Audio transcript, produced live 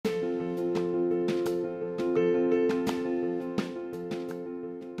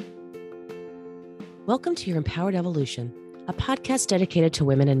Welcome to Your Empowered Evolution, a podcast dedicated to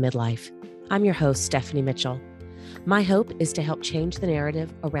women in midlife. I'm your host, Stephanie Mitchell. My hope is to help change the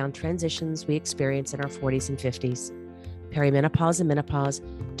narrative around transitions we experience in our 40s and 50s. Perimenopause and menopause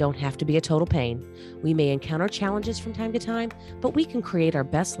don't have to be a total pain. We may encounter challenges from time to time, but we can create our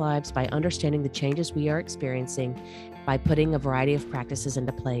best lives by understanding the changes we are experiencing by putting a variety of practices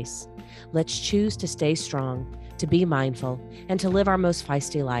into place. Let's choose to stay strong, to be mindful, and to live our most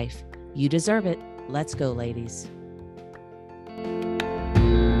feisty life. You deserve it. Let's go, ladies.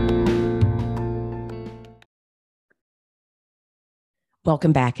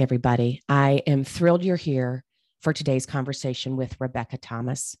 Welcome back, everybody. I am thrilled you're here for today's conversation with Rebecca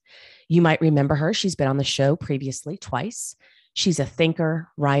Thomas. You might remember her. She's been on the show previously twice. She's a thinker,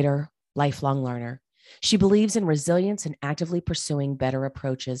 writer, lifelong learner. She believes in resilience and actively pursuing better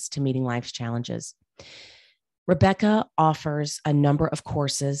approaches to meeting life's challenges. Rebecca offers a number of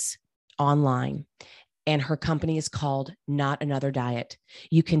courses online, and her company is called Not Another Diet.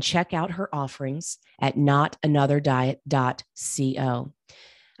 You can check out her offerings at notanotherdiet.co.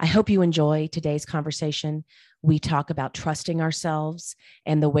 I hope you enjoy today's conversation. We talk about trusting ourselves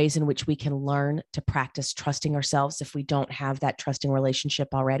and the ways in which we can learn to practice trusting ourselves if we don't have that trusting relationship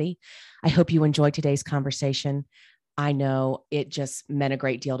already. I hope you enjoy today's conversation. I know it just meant a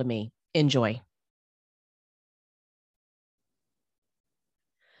great deal to me. Enjoy.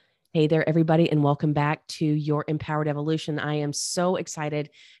 Hey there, everybody, and welcome back to Your Empowered Evolution. I am so excited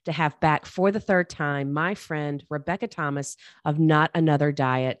to have back for the third time my friend, Rebecca Thomas of Not Another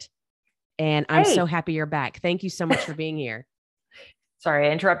Diet. And I'm so happy you're back. Thank you so much for being here. Sorry,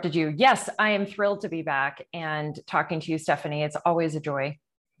 I interrupted you. Yes, I am thrilled to be back and talking to you, Stephanie. It's always a joy.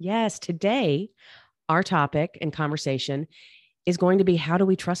 Yes, today, our topic and conversation is going to be, how do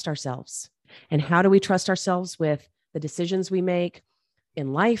we trust ourselves? And how do we trust ourselves with the decisions we make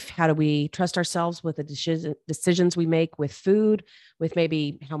in life? How do we trust ourselves with the decisions we make with food, with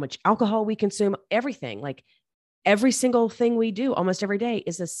maybe how much alcohol we consume, everything? Like every single thing we do almost every day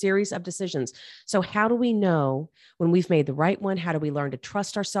is a series of decisions. So how do we know when we've made the right one? How do we learn to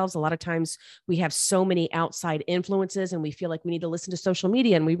trust ourselves? A lot of times we have so many outside influences and we feel like we need to listen to social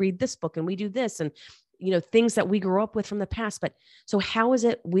media and we read this book and we do this and, things that we grew up with from the past. But so how is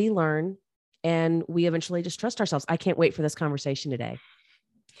it we learn and we eventually just trust ourselves? I can't wait for this conversation today.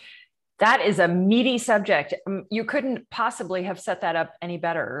 That is a meaty subject. You couldn't possibly have set that up any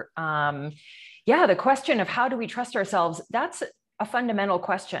better. The question of how do we trust ourselves, that's a fundamental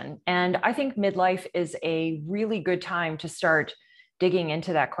question. And I think midlife is a really good time to start digging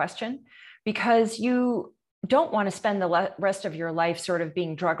into that question, because you don't want to spend the rest of your life sort of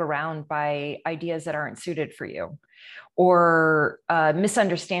being drug around by ideas that aren't suited for you, or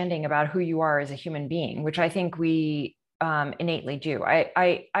misunderstanding about who you are as a human being, which I think we innately do.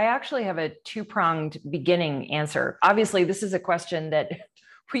 I actually have a two-pronged beginning answer. Obviously, this is a question that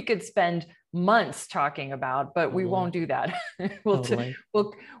we could spend months talking about, but we won't do that. We'll do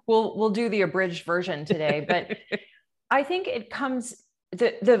the abridged version today. But I think it comes,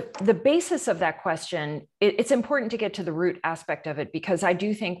 the basis of that question, it's important to get to the root aspect of it, because I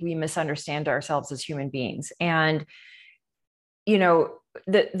do think we misunderstand ourselves as human beings. And,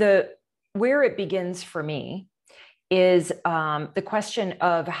 where it begins for me is the question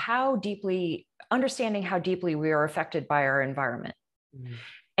of understanding how deeply we are affected by our environment. Mm-hmm.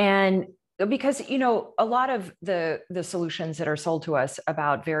 And because, a lot of the solutions that are sold to us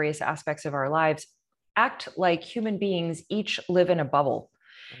about various aspects of our lives act like human beings each live in a bubble.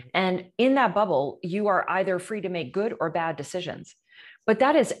 Mm-hmm. And in that bubble, you are either free to make good or bad decisions. But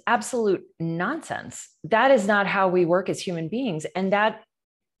that is absolute nonsense. That is not how we work as human beings. And that,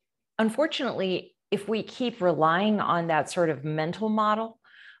 unfortunately, if we keep relying on that sort of mental model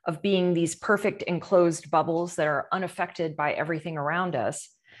of being these perfect enclosed bubbles that are unaffected by everything around us,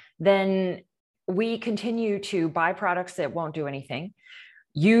 then we continue to buy products that won't do anything,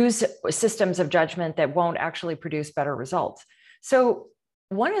 use systems of judgment that won't actually produce better results. So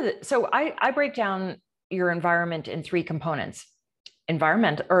I break down your environment in three components: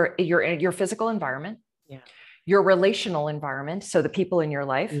 your physical environment. Yeah. Your relational environment, so the people in your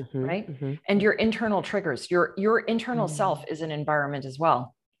life, mm-hmm, right? Mm-hmm. And your internal triggers. Your internal self is an environment as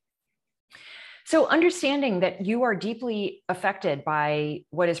well. So understanding that you are deeply affected by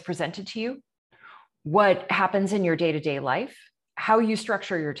what is presented to you, what happens in your day-to-day life, how you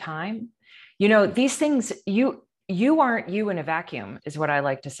structure your time, these things, you aren't you in a vacuum, is what I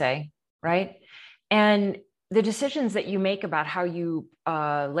like to say, right? And the decisions that you make about how you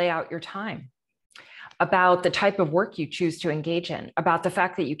lay out your time, about the type of work you choose to engage in, about the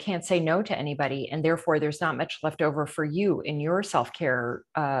fact that you can't say no to anybody, and therefore there's not much left over for you in your self-care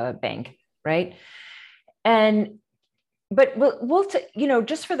bank, right? And but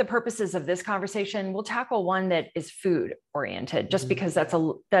just for the purposes of this conversation, we'll tackle one that is food oriented, just because I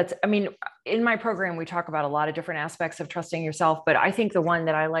mean, in my program, we talk about a lot of different aspects of trusting yourself, but I think the one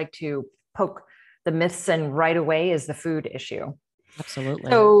that I like to poke the myths in right away is the food issue.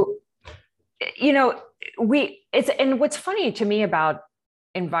 Absolutely. So, and what's funny to me about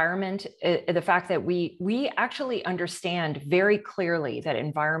environment, the fact that we actually understand very clearly that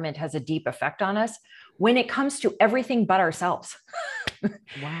environment has a deep effect on us when it comes to everything but ourselves.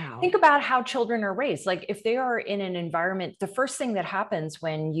 Wow. Think about how children are raised. Like if they are in an environment, the first thing that happens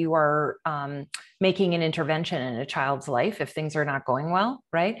when you are making an intervention in a child's life, if things are not going well,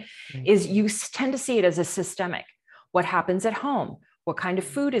 right, is you tend to see it as a systemic. What happens at home? What kind of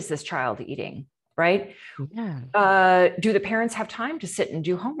food is this child eating? Right? Yeah. Do the parents have time to sit and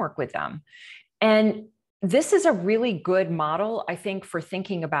do homework with them? And this is a really good model, I think, for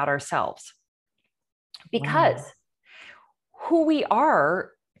thinking about ourselves. Because who we are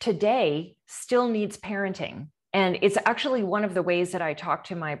today still needs parenting. And it's actually one of the ways that I talk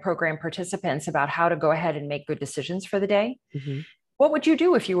to my program participants about how to go ahead and make good decisions for the day. Mm-hmm. What would you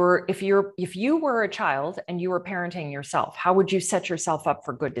do if you were a child and you were parenting yourself? How would you set yourself up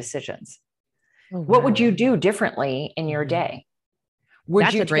for good decisions? Oh, wow. What would you do differently in your day?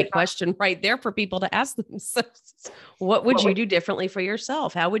 That's a great question right there for people to ask themselves. What would you do differently for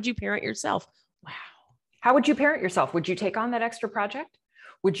yourself? How would you parent yourself? Wow. How would you parent yourself? Would you take on that extra project?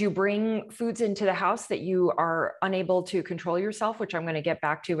 Would you bring foods into the house that you are unable to control yourself, which I'm going to get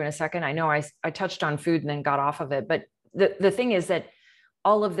back to in a second? I know I touched on food and then got off of it, but the thing is that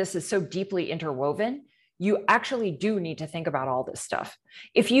all of this is so deeply interwoven. You actually do need to think about all this stuff.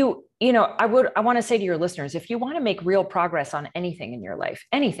 If I want to say to your listeners, if you want to make real progress on anything in your life,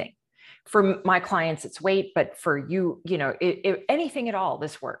 anything, for my clients, it's weight, but for you, if anything at all,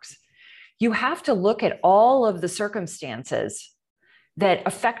 this works. You have to look at all of the circumstances that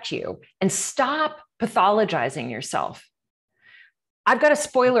affect you and stop pathologizing yourself. I've got a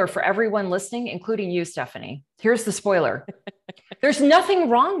spoiler for everyone listening, including you, Stephanie. Here's the spoiler. There's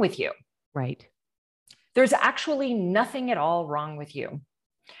nothing wrong with you. Right. There's actually nothing at all wrong with you.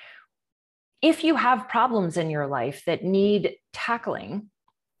 If you have problems in your life that need tackling,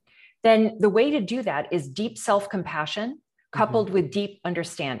 then the way to do that is deep self-compassion coupled with deep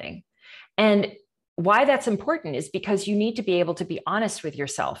understanding. And why that's important is because you need to be able to be honest with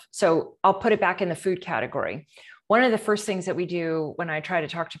yourself. So I'll put it back in the food category. One of the first things that we do when I try to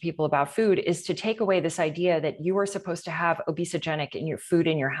talk to people about food is to take away this idea that you are supposed to have obesogenic in your food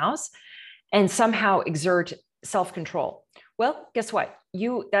in your house and somehow exert self-control. Well, guess what?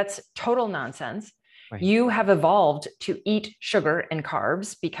 That's total nonsense. Right. You have evolved to eat sugar and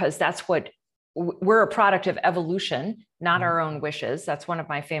carbs because that's what we're a product of evolution, not our own wishes. That's one of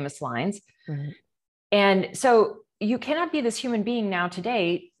my famous lines. Mm-hmm. And so you cannot be this human being now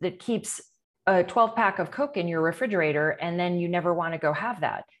today that keeps a 12-pack of Coke in your refrigerator and then you never want to go have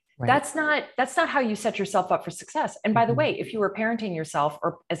that. Right. That's not how you set yourself up for success. And by the way, if you were parenting yourself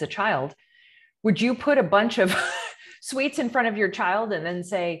or as a child, would you put a bunch of sweets in front of your child and then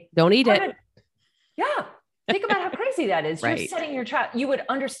say, don't eat it? Yeah. Think about how crazy that is. Right. You're setting your child, you would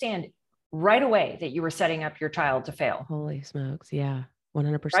understand right away that you were setting up your child to fail. Holy smokes. Yeah.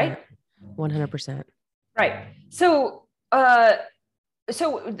 100%. Right? 100%. Right. So I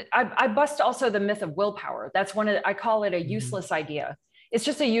bust also the myth of willpower. That's I call it a useless idea. It's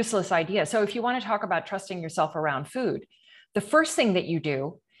just a useless idea. So if you want to talk about trusting yourself around food, the first thing that you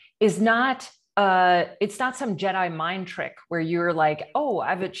do is it's not some Jedi mind trick where you're like, oh,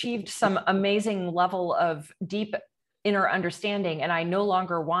 I've achieved some amazing level of deep inner understanding and I no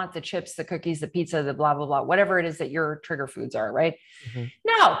longer want the chips, the cookies, the pizza, the blah, blah, blah, whatever it is that your trigger foods are, right? Mm-hmm.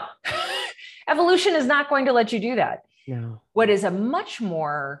 No, evolution is not going to let you do that. No. What is a much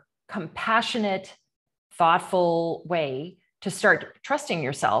more compassionate, thoughtful way to start trusting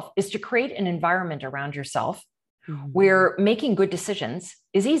yourself is to create an environment around yourself where making good decisions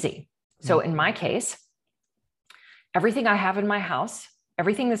is easy. So in my case, everything I have in my house,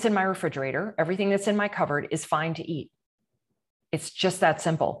 everything that's in my refrigerator, everything that's in my cupboard is fine to eat. It's just that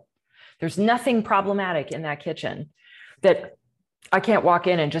simple. There's nothing problematic in that kitchen that I can't walk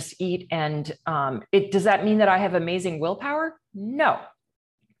in and just eat. And does that mean that I have amazing willpower? No.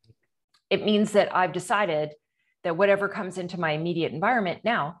 It means that I've decided that whatever comes into my immediate environment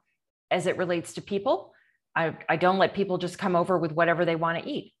now, as it relates to people, I don't let people just come over with whatever they want to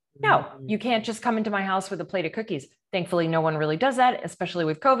eat. No, you can't just come into my house with a plate of cookies. Thankfully, no one really does that, especially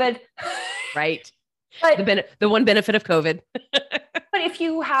with COVID. Right. But the one benefit of COVID. But if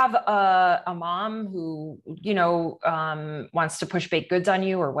you have a mom who, wants to push baked goods on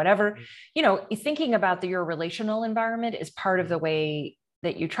you or whatever, thinking about your relational environment is part of the way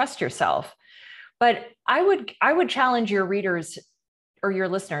that you trust yourself. But I would challenge your readers or your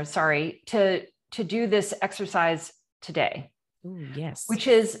listeners, sorry, to do this exercise today. Ooh, yes. Which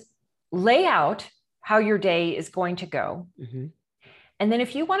is lay out how your day is going to go. Mm-hmm. And then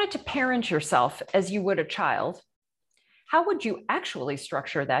if you wanted to parent yourself as you would a child, how would you actually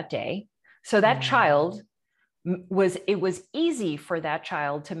structure that day so that child it was easy for that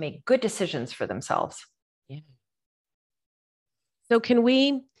child to make good decisions for themselves? Yeah. So can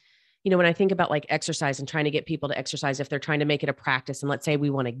we, when I think about like exercise and trying to get people to exercise, if they're trying to make it a practice, and let's say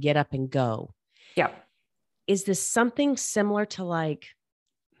we want to get up and go. Yeah. Is this something similar to like,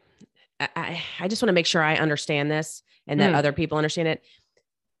 I just want to make sure I understand this and that other people understand it.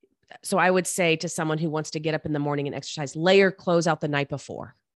 So I would say to someone who wants to get up in the morning and exercise, lay your clothes out the night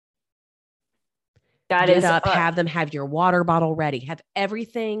before. Get up, have them have your water bottle ready, have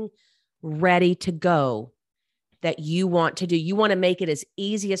everything ready to go that you want to do. You want to make it as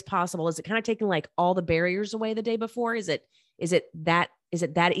easy as possible. Is it kind of taking like all the barriers away the day before? Is it that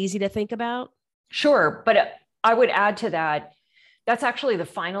easy to think about? Sure. But I would add to that, that's actually the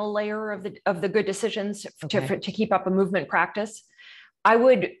final layer of the good decisions to keep up a movement practice. I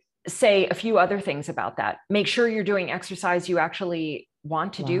would say a few other things about that. Make sure you're doing exercise you actually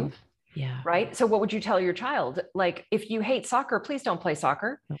want to do. Yeah. Right. So what would you tell your child? Like, if you hate soccer, please don't play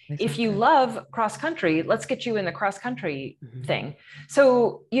soccer. If you love cross country, let's get you in the cross country thing.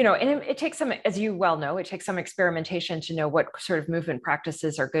 So, and it takes some, as you well know, it takes some experimentation to know what sort of movement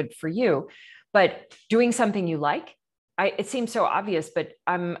practices are good for you. But doing something you like, it seems so obvious, but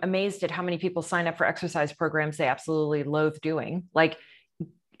I'm amazed at how many people sign up for exercise programs they absolutely loathe doing. Like,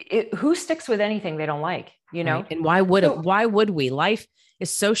 who sticks with anything they don't like, Right. And why would we? Life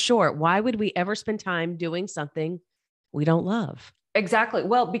is so short. Why would we ever spend time doing something we don't love? Exactly.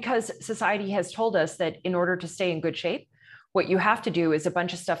 Well, because society has told us that in order to stay in good shape, what you have to do is a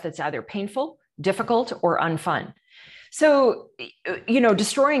bunch of stuff that's either painful, difficult, or unfun. So,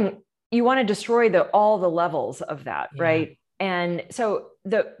 you want to destroy all the levels of that, right? And so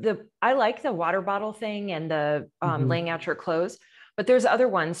I like the water bottle thing and the laying out your clothes, but there's other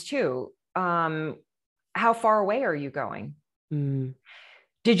ones too. How far away are you going?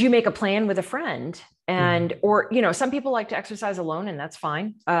 Did you make a plan with a friend? And, or, some people like to exercise alone, and that's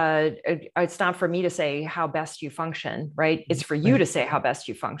fine. It's not for me to say how best you function, right? It's for you to say how best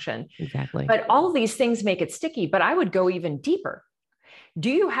you function. Exactly. But all of these things make it sticky, but I would go even deeper. Do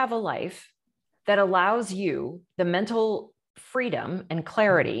you have a life that allows you the mental freedom and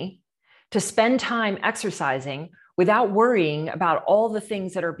clarity to spend time exercising without worrying about all the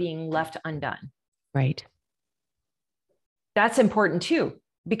things that are being left undone? Right. That's important too,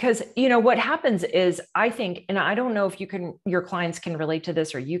 because what happens is, I think, and I don't know if your clients can relate to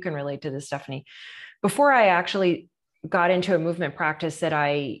this, or you can relate to this, Stephanie. Before I actually got into a movement practice that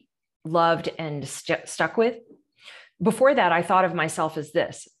I loved and stuck with, before that, I thought of myself as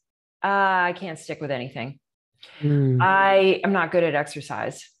this: I can't stick with anything. I am not good at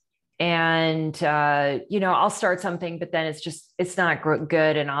exercise. And, I'll start something, but then it's not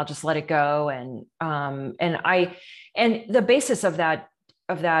good, and I'll just let it go. And the basis of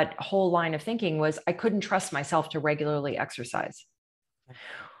that whole line of thinking was I couldn't trust myself to regularly exercise.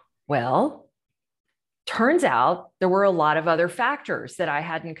 Well, turns out there were a lot of other factors that I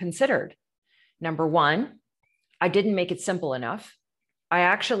hadn't considered. Number one, I didn't make it simple enough. I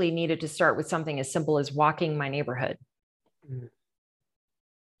actually needed to start with something as simple as walking my neighborhood.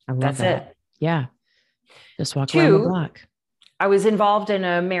 I love That's that. it. Yeah. Just walk around the block. I was involved in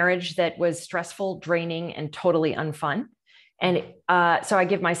a marriage that was stressful, draining, and totally unfun. And so I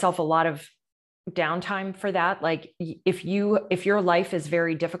give myself a lot of downtime for that. Like, if your life is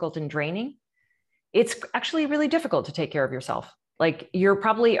very difficult and draining, it's actually really difficult to take care of yourself. Like, you're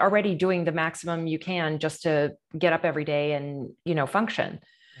probably already doing the maximum you can just to get up every day and, function.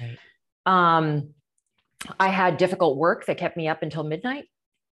 Right. I had difficult work that kept me up until midnight.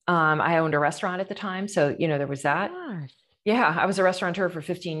 I owned a restaurant at the time. So, there was that. Gosh. Yeah. I was a restaurateur for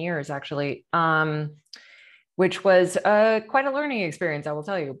 15 years, actually, which was quite a learning experience, I will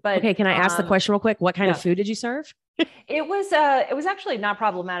tell you. But okay, can I ask the question real quick? What kind of food did you serve? It was actually not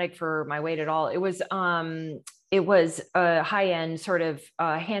problematic for my weight at all. It was a high-end sort of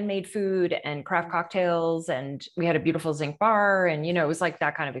handmade food and craft cocktails, and we had a beautiful zinc bar, and it was like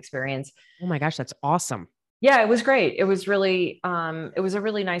that kind of experience. Oh my gosh, that's awesome. Yeah, it was great. It was really it was a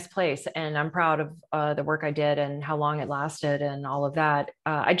really nice place, and I'm proud of the work I did and how long it lasted and all of that.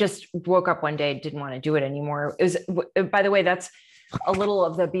 I just woke up one day, didn't want to do it anymore. It was, by the way, that's a little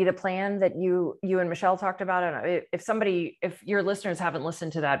of the Be the Plan that you and Michelle talked about. And if your listeners haven't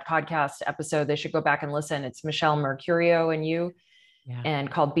listened to that podcast episode, they should go back and listen. It's Michelle Mercurio and you. Yeah. And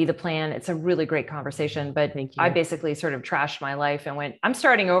called Be the Plan. It's a really great conversation, but I basically sort of trashed my life and went, I'm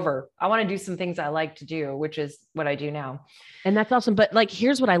starting over. I want to do some things I like to do, which is what I do now. And that's awesome. But like,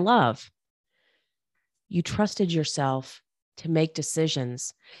 here's what I love. You trusted yourself to make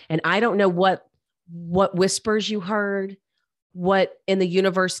decisions. And I don't know what whispers you heard, what in the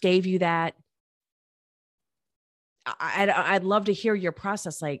universe gave you that. I'd love to hear your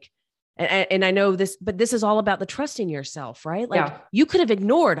process. Like, and I know this, but this is all about the trusting yourself, right? Like you could have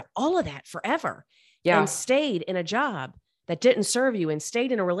ignored all of that forever and stayed in a job that didn't serve you and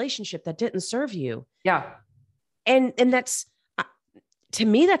stayed in a relationship that didn't serve you. Yeah. And that's, to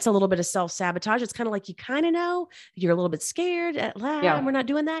me, that's a little bit of self-sabotage. It's kind of like, you kind of know you're a little bit scared we're not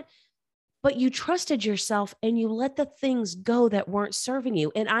doing that, but you trusted yourself and you let the things go that weren't serving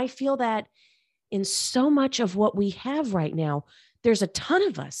you. And I feel that in so much of what we have right now, there's a ton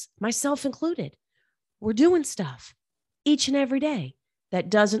of us, myself included. We're doing stuff each and every day that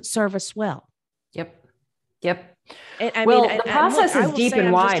doesn't serve us well. Yep. And the process is deep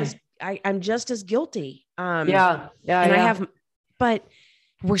and wide. I'm just as guilty. I have, but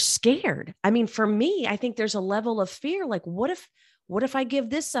we're scared. I mean, for me, I think there's a level of fear. Like, what if I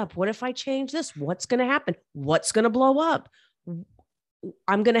give this up? What if I change this? What's going to happen? What's going to blow up?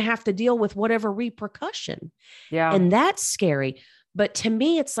 I'm going to have to deal with whatever repercussion. Yeah. And that's scary. But to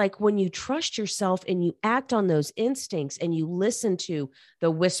me, it's like when you trust yourself and you act on those instincts and you listen to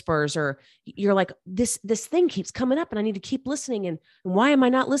the whispers, or you're like, this thing keeps coming up and I need to keep listening. And why am I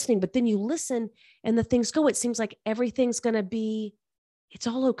not listening? But then you listen and the things go, it seems like everything's going to be, it's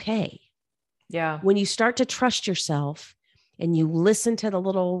all okay. Yeah. When you start to trust yourself and you listen to the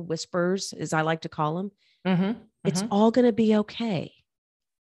little whispers, as I like to call them, it's all going to be okay.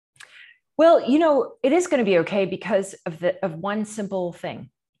 Well, it is going to be okay because of one simple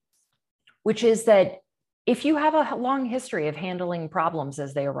thing, which is that if you have a long history of handling problems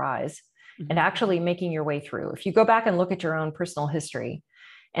as they arise and actually making your way through, if you go back and look at your own personal history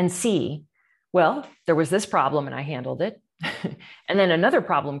and see, well, there was this problem and I handled it. And then another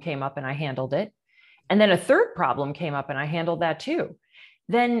problem came up and I handled it. And then a third problem came up and I handled that too.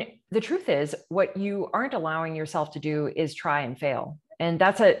 Then the truth is, what you aren't allowing yourself to do is try and fail. And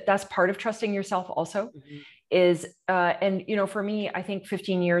that's part of trusting yourself also is, for me, I think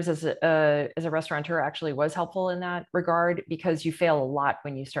 15 years as a restaurateur actually was helpful in that regard, because you fail a lot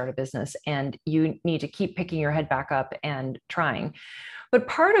when you start a business and you need to keep picking your head back up and trying. But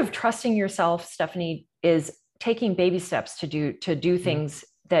part of trusting yourself, Stephanie, is taking baby steps to do things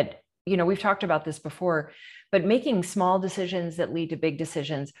that, we've talked about this before, but making small decisions that lead to big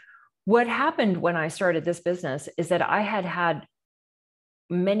decisions. What happened when I started this business is that I had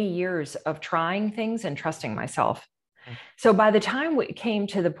many years of trying things and trusting myself. So by the time we came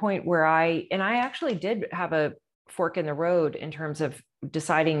to the point where I actually did have a fork in the road in terms of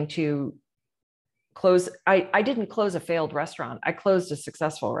deciding to close. I didn't close a failed restaurant. I closed a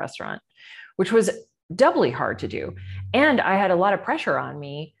successful restaurant, which was doubly hard to do. And I had a lot of pressure on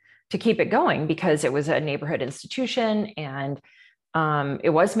me to keep it going because it was a neighborhood institution and it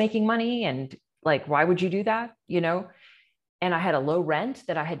was making money. And like, why would you do that? And I had a low rent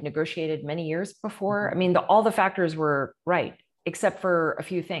that I had negotiated many years before. I mean, all the factors were right, except for a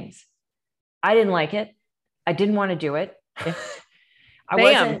few things. I didn't like it. I didn't want to do it.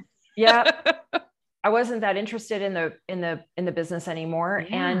 I wasn't that interested in the business anymore.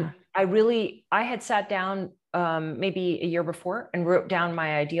 Yeah. And I had sat down maybe a year before and wrote down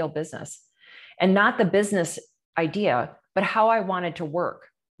my ideal business, and not the business idea, but how I wanted to work.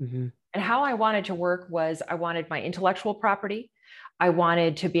 And how I wanted to work was, I wanted my intellectual property. I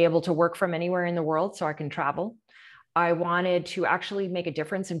wanted to be able to work from anywhere in the world so I can travel. I wanted to actually make a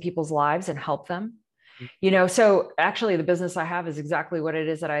difference in people's lives and help them. So actually the business I have is exactly what it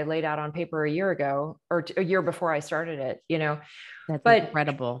is that I laid out on paper a year ago, or a year before I started it, That's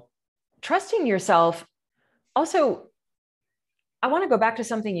incredible. Trusting yourself. Also, I want to go back to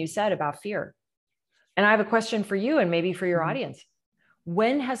something you said about fear. And I have a question for you and maybe for your audience.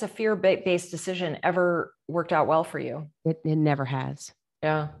 When has a fear-based decision ever worked out well for you? It never has.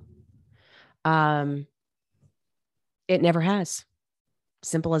 Yeah. It never has.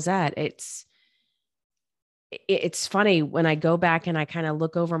 Simple as that. It's funny when I go back and I kind of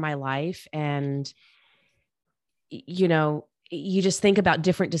look over my life and, you just think about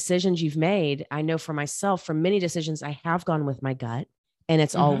different decisions you've made. I know for myself, for many decisions, I have gone with my gut and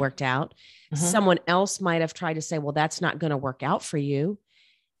it's all worked out. Someone else might have tried to say, well, that's not going to work out for you.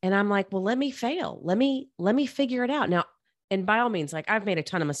 And I'm like, well, let me fail. Let me figure it out. Now, and by all means, like I've made a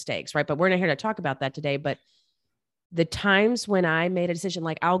ton of mistakes, right? But we're not here to talk about that today. But the times when I made a decision,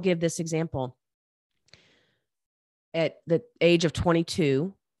 like I'll give this example. At the age of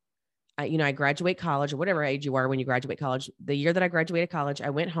 22, I graduate college or whatever age you are when you graduate college. The year that I graduated college, I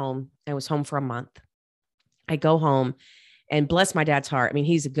went home. I was home for a month. I go home and bless my dad's heart. I mean,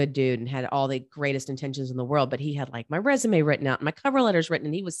 he's a good dude and had all the greatest intentions in the world, but he had like my resume written out, my cover letters written,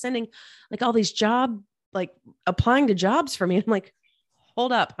 and he was sending like all these like applying to jobs for me. I'm like,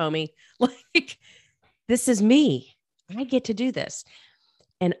 hold up, homie. Like, this is me. I get to do this.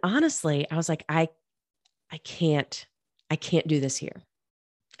 And honestly, I was like, I can't do this here.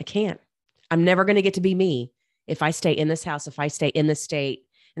 I can't. I'm never going to get to be me if I stay in this house, if I stay in this state.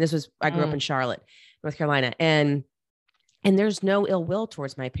 And I grew up in Charlotte, North Carolina. And there's no ill will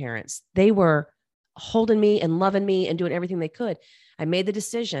towards my parents. They were holding me and loving me and doing everything they could. I made the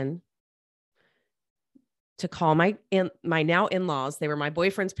decision to call my now in-laws. They were my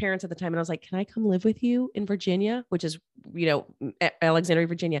boyfriend's parents at the time. And I was like, can I come live with you in Virginia, which is, Alexandria,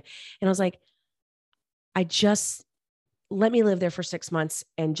 Virginia. And I was like, let me live there for 6 months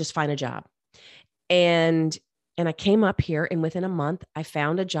and just find a job. And I came up here, and within a month I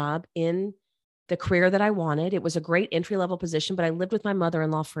found a job in the career that I wanted. It was a great entry-level position, but I lived with my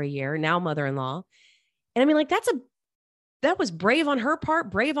mother-in-law for a year, now mother-in-law. And I mean, like, that was brave on her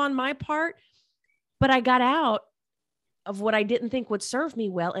part, brave on my part, but I got out of what I didn't think would serve me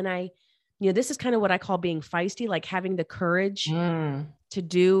well. And this is kind of what I call being feisty, like having the courage to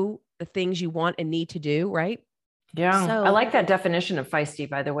do the things you want and need to do. Right. Yeah. So, I like that definition of feisty,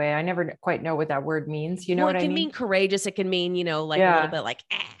 by the way. I never quite know what that word means. You know what I mean? It can mean courageous. It can mean, a little bit like,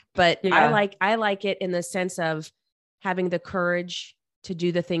 but yeah. I like it in the sense of having the courage to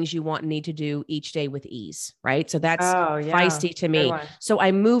do the things you want and need to do each day with ease. Right. So that's feisty to me. So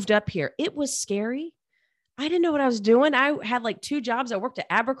I moved up here. It was scary. I didn't know what I was doing. I had like 2 jobs. I worked at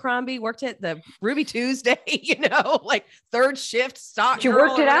Abercrombie, worked at the Ruby Tuesday, like third shift stock. You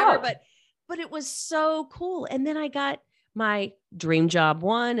worked it out. But it was so cool. And then I got my dream job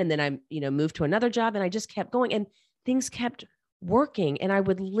one, and then I, moved to another job, and I just kept going, and things kept working. And I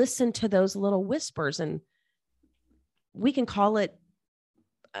would listen to those little whispers, and we can call it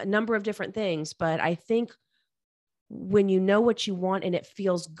a number of different things. But I think when you know what you want and it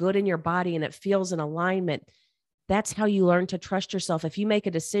feels good in your body and it feels in alignment, that's how you learn to trust yourself. If you make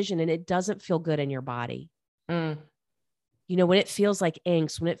a decision and it doesn't feel good in your body, when it feels like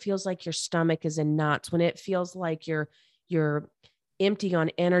angst, when it feels like your stomach is in knots, when it feels like you're empty on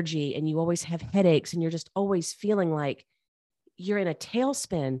energy and you always have headaches and you're just always feeling like you're in a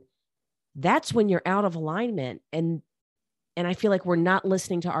tailspin, that's when you're out of alignment. And I feel like we're not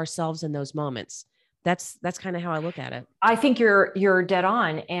listening to ourselves in those moments. That's kind of how I look at it. I think you're dead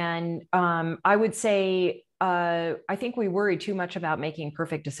on. And I would say, I think we worry too much about making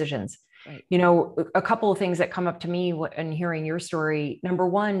perfect decisions. Right. A couple of things that come up to me in hearing your story. Number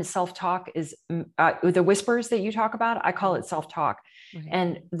one, self-talk is the whispers that you talk about. I call it self-talk.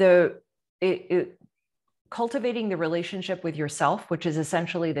 Right. And cultivating the relationship with yourself, which is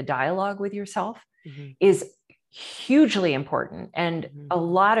essentially the dialogue with yourself, is hugely important. And a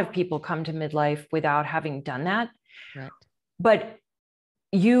lot of people come to midlife without having done that. Right. But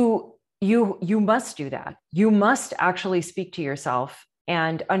you must do that. You must actually speak to yourself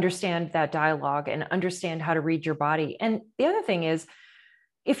and understand that dialogue and understand how to read your body. And the other thing is,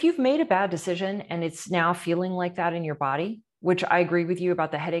 if you've made a bad decision and it's now feeling like that in your body, which I agree with you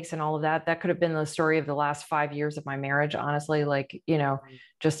about the headaches and all of that, that could have been the story of the last 5 years of my marriage, honestly, like,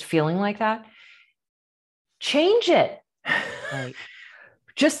 just feeling like that. Change it. Right.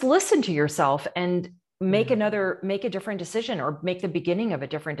 Just listen to yourself and make a different decision, or make the beginning of a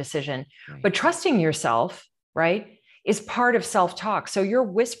different decision. Right. But trusting yourself, right, is part of self-talk. So your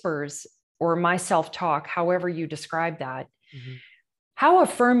whispers, or my self-talk, however you describe that, how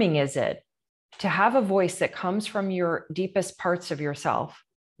affirming is it to have a voice that comes from your deepest parts of yourself,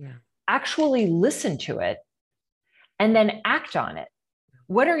 actually listen to it, and then act on it?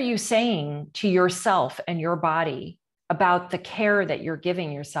 What are you saying to yourself and your body about the care that you're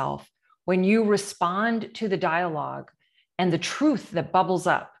giving yourself when you respond to the dialogue and the truth that bubbles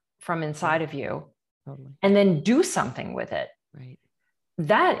up from inside of you, and then do something with it? Right.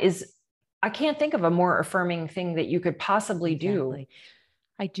 That is, I can't think of a more affirming thing that you could possibly do.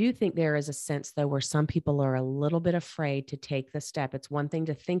 I do think there is a sense, though, where some people are a little bit afraid to take the step. It's one thing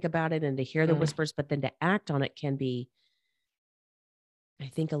to think about it and to hear the whispers, but then to act on it can be, I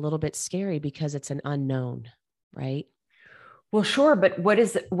think, a little bit scary because it's an unknown, right? Well, sure. But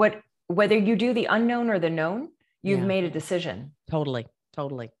whether you do the unknown or the known, you've made a decision. Totally.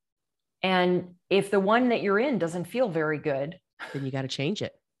 And if the one that you're in doesn't feel very good, then you got to change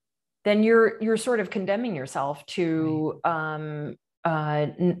it. Then you're sort of condemning yourself to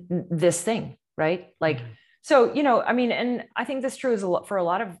this thing, right? Like, so, I mean, and I think this true is for a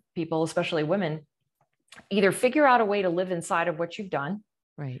lot of people, especially women. Either figure out a way to live inside of what you've done,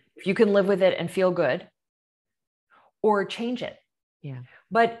 right? If you can live with it and feel good, or change it. Yeah.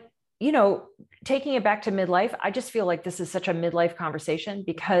 But taking it back to midlife, I just feel like this is such a midlife conversation,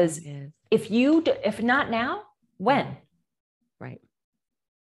 because if not now, when? Right.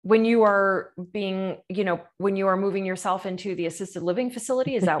 When you are when you are moving yourself into the assisted living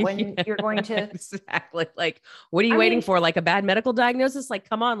facility, is that when you're going to? Exactly. Like, what are you waiting for? Like a bad medical diagnosis? Like,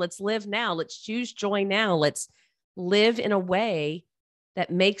 come on, let's live now. Let's choose joy now. Let's live in a way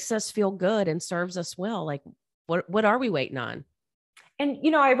that makes us feel good and serves us well. Like, what are we waiting on? And,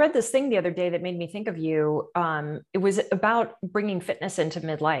 I read this thing the other day that made me think of you. It was about bringing fitness into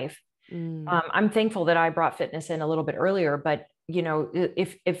midlife. I'm thankful that I brought fitness in a little bit earlier, but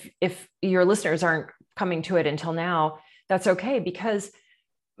if your listeners aren't coming to it until now, that's okay, because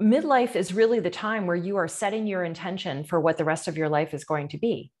midlife is really the time where you are setting your intention for what the rest of your life is going to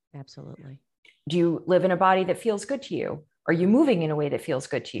be. Absolutely. Do you live in a body that feels good to you? Are you moving in a way that feels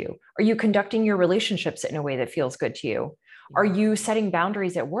good to you? Are you conducting your relationships in a way that feels good to you? Are you setting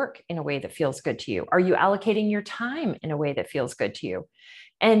boundaries at work in a way that feels good to you? Are you allocating your time in a way that feels good to you?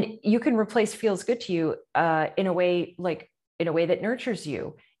 And you can replace feels good to you in a way that nurtures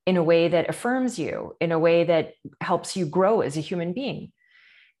you, in a way that affirms you, in a way that helps you grow as a human being.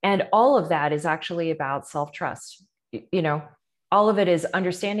 And all of that is actually about self-trust. All of it is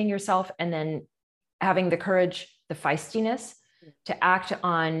understanding yourself, and then having the courage, the feistiness to act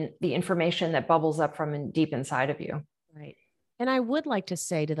on the information that bubbles up from deep inside of you. Right. And I would like to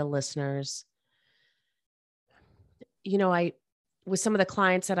say to the listeners, with some of the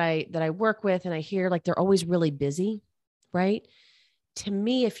clients that I work with, and I hear like they're always really busy, right? To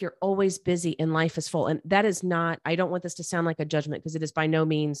me, if you're always busy and life is full, and that is not, I don't want this to sound like a judgment, because it is by no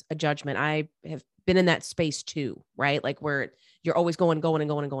means a judgment. I have been in that space too, right? Like where you're always going.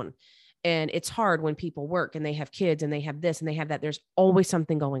 And it's hard when people work and they have kids and they have this and they have that. There's always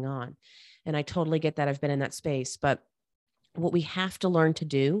something going on. And I totally get that. I've been in that space. But what we have to learn to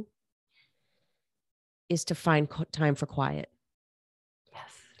do is to find time for quiet. Yes.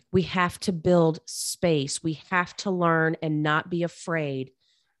 We have to build space. We have to learn and not be afraid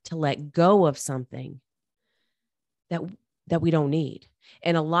to let go of something that we don't need.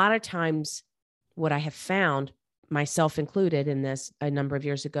 And a lot of times what I have found, myself included in this a number of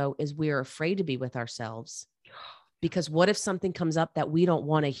years ago, is we are afraid to be with ourselves, because what if something comes up that we don't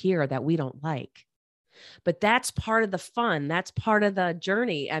want to hear, that we don't like? But that's part of the fun. That's part of the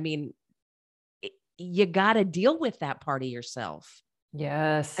journey. I mean, you got to deal with that part of yourself.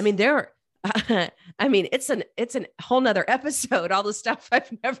 Yes. I mean, it's a whole nother episode, all the stuff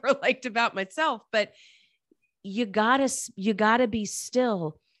I've never liked about myself, but you gotta be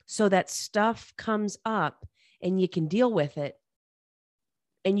still so that stuff comes up and you can deal with it,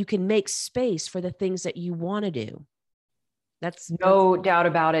 and you can make space for the things that you want to do. That's no doubt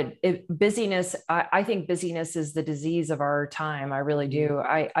about it. Busyness. I think busyness is the disease of our time. I really do.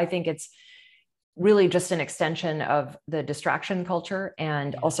 I think it's really just an extension of the distraction culture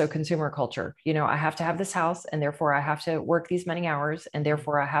and also consumer culture. I have to have this house, and therefore I have to work these many hours, and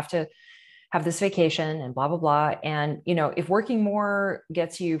therefore I have to have this vacation, and blah, blah, blah. And, if working more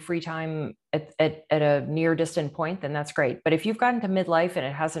gets you free time at a near distant point, then that's great. But if you've gotten to midlife and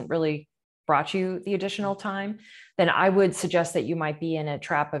it hasn't really brought you the additional time, then I would suggest that you might be in a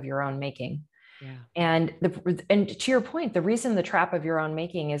trap of your own making. Yeah. And to your point, the reason the trap of your own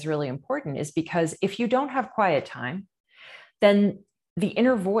making is really important is because if you don't have quiet time, then the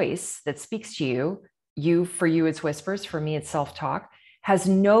inner voice that speaks to you, for you, it's whispers, for me, it's self-talk, has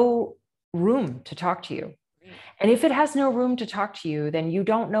no room to talk to you. And if it has no room to talk to you, then you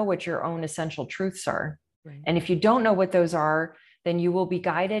don't know what your own essential truths are. Right. And if you don't know what those are, then you will be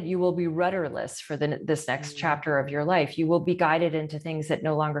guided. You will be rudderless for this next chapter of your life. You will be guided into things that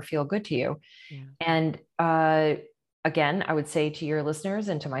no longer feel good to you. Yeah. And again, I would say to your listeners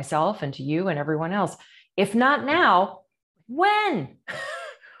and to myself and to you and everyone else, if not now, when?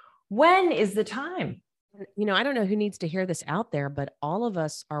 When is the time? I don't know who needs to hear this out there, but all of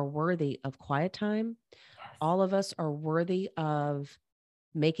us are worthy of quiet time. Yes. All of us are worthy of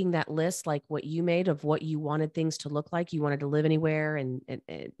making that list, like what you made, of what you wanted things to look like. You wanted to live anywhere, and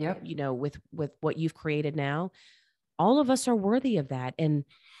yep. With what you've created now, all of us are worthy of that. And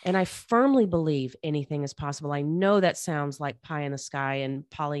I firmly believe anything is possible. I know that sounds like pie in the sky and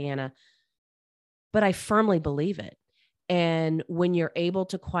Pollyanna, but I firmly believe it. And when you're able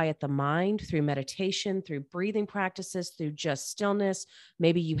to quiet the mind through meditation, through breathing practices, through just stillness,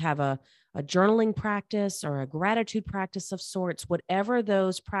 maybe you have a journaling practice or a gratitude practice of sorts, whatever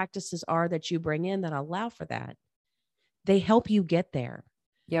those practices are that you bring in that allow for that, they help you get there.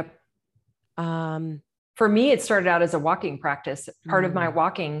 Yep. For me, it started out as a walking practice. Part of my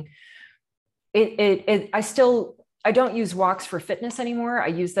walking, I don't use walks for fitness anymore. I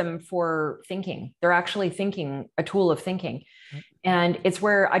use them for thinking. They're actually a tool of thinking. And it's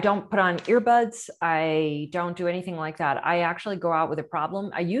where I don't put on earbuds. I don't do anything like that. I actually go out with a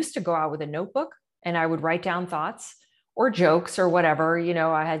problem. I used to go out with a notebook and I would write down thoughts or jokes or whatever. You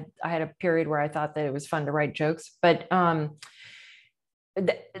know, I had a period where I thought that it was fun to write jokes, but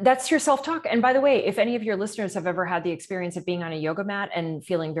that's your self-talk. And by the way, if any of your listeners have ever had the experience of being on a yoga mat and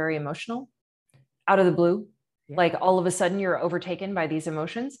feeling very emotional out of the blue, like all of a sudden you're overtaken by these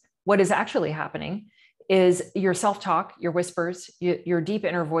emotions, what is actually happening is your self-talk, your whispers, your deep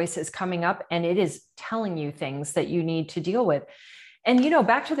inner voice is coming up and it is telling you things that you need to deal with. And, you know,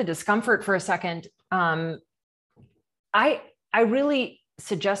 back to the discomfort for a second. I really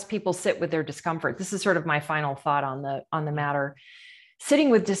suggest people sit with their discomfort. This is sort of my final thought on the matter. Sitting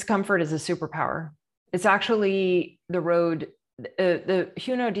with discomfort is a superpower. It's actually the road. The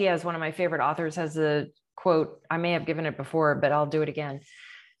Junot Diaz, one of my favorite authors, has a quote. I may have given it before, but I'll do it again.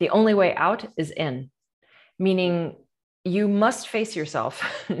 The only way out is in. Meaning you must face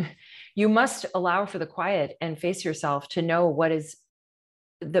yourself. You must allow for the quiet and face yourself to know what is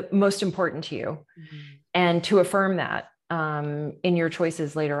the most important to you and to affirm that in your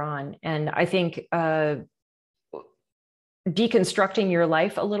choices later on. And I think deconstructing your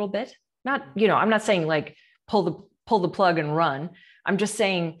life a little bit, not, you know, I'm not saying like pull the plug and run. I'm just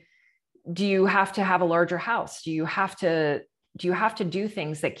saying, do you have to have a larger house? Do you have to do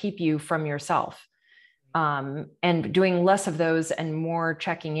things that keep you from yourself? And doing less of those and more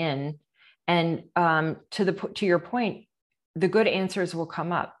checking in. And to your point, the good answers will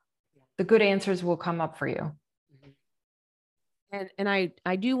come up. The good answers will come up for you. And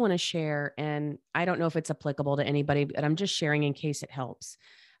I do want to share, and I don't know if it's applicable to anybody, but I'm just sharing in case it helps.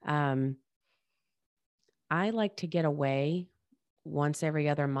 I like to get away once every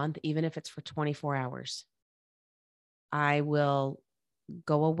other month, even if it's for 24 hours. I will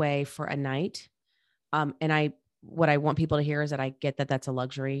go away for a night. And what I want people to hear is that I get that that's a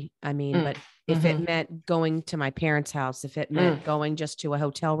luxury. I mean, but if it meant going to my parents' house, if it meant going just to a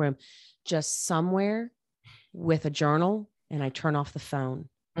hotel room, just somewhere with a journal, and I turn off the phone,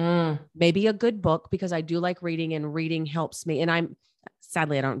 maybe a good book, because I do like reading and reading helps me. And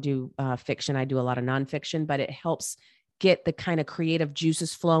sadly, I don't do fiction. I do a lot of nonfiction, but it helps get the kind of creative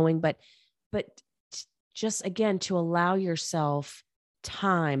juices flowing. But just again, to allow yourself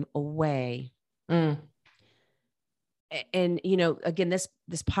time away. And, you know, again, this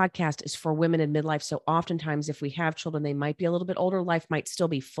podcast is for women in midlife. So oftentimes if we have children, they might be a little bit older. Life might still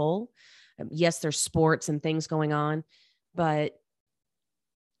be full. Yes, there's sports and things going on, but,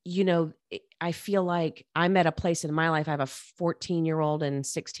 you know, I feel like I'm at a place in my life. I have a 14-year-old and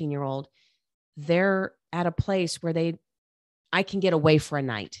 16-year-old. They're at a place where I can get away for a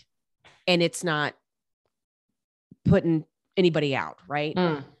night and it's not putting anybody out. Right.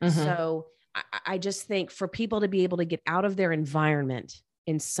 So I just think for people to be able to get out of their environment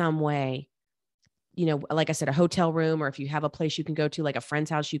in some way, you know, like I said, a hotel room, or if you have a place you can go to, like a friend's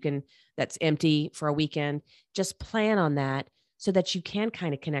house, that's empty for a weekend, just plan on that so that you can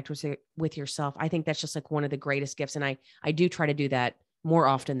kind of connect with yourself. I think that's just like one of the greatest gifts. And I do try to do that more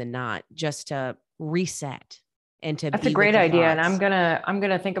often than not, just to reset and to That's a great idea. And I'm going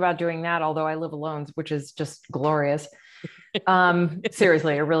to think about doing that. Although I live alone, which is just glorious.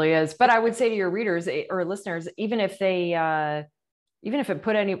 Seriously, it really is. But I would say to your readers or listeners, even if it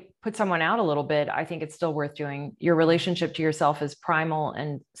put someone out a little bit, I think it's still worth doing. Your relationship to yourself is primal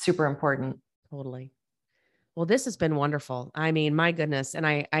and super important. Totally. Well, this has been wonderful. I mean, my goodness. And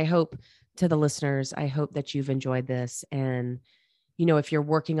I hope to the listeners, I hope that you've enjoyed this. And, you know, if you're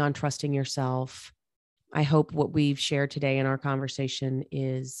working on trusting yourself, I hope what we've shared today in our conversation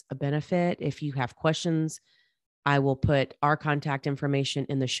is a benefit. If you have questions, I will put our contact information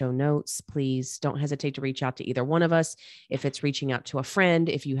in the show notes. Please don't hesitate to reach out to either one of us. If it's reaching out to a friend,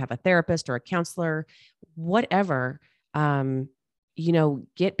 if you have a therapist or a counselor, whatever, you know,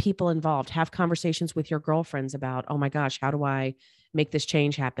 get people involved, have conversations with your girlfriends about, oh my gosh, how do I make this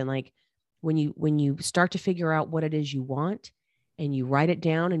change happen? Like when you start to figure out what it is you want and you write it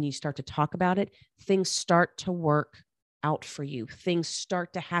down and you start to talk about it, things start to work out for you. Things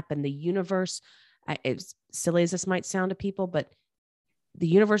start to happen. The universe, as silly as this might sound to people, but the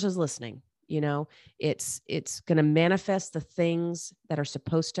universe is listening. It's going to manifest the things that are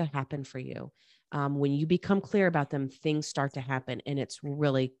supposed to happen for you. When you become clear about them, things start to happen, and it's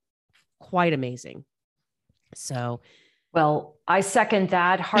really quite amazing. So, well, I second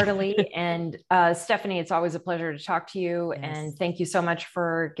that heartily. And Stephanie, it's always a pleasure to talk to you. Yes. And thank you so much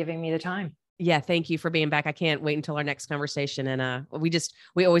for giving me the time. Yeah, thank you for being back. I can't wait until our next conversation. And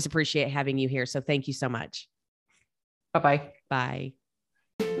we always appreciate having you here. So thank you so much. Bye-bye. Bye.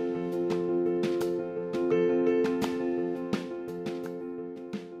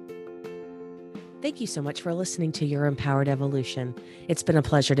 Thank you so much for listening to Your Empowered Evolution. It's been a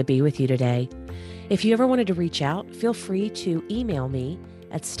pleasure to be with you today. If you ever wanted to reach out, feel free to email me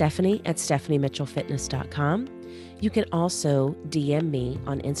at stephanie@stephaniemitchellfitness.com. You can also DM me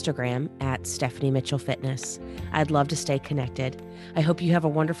on Instagram at Stephanie Mitchell Fitness. I'd love to stay connected. I hope you have a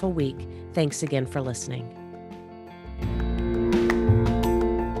wonderful week. Thanks again for listening.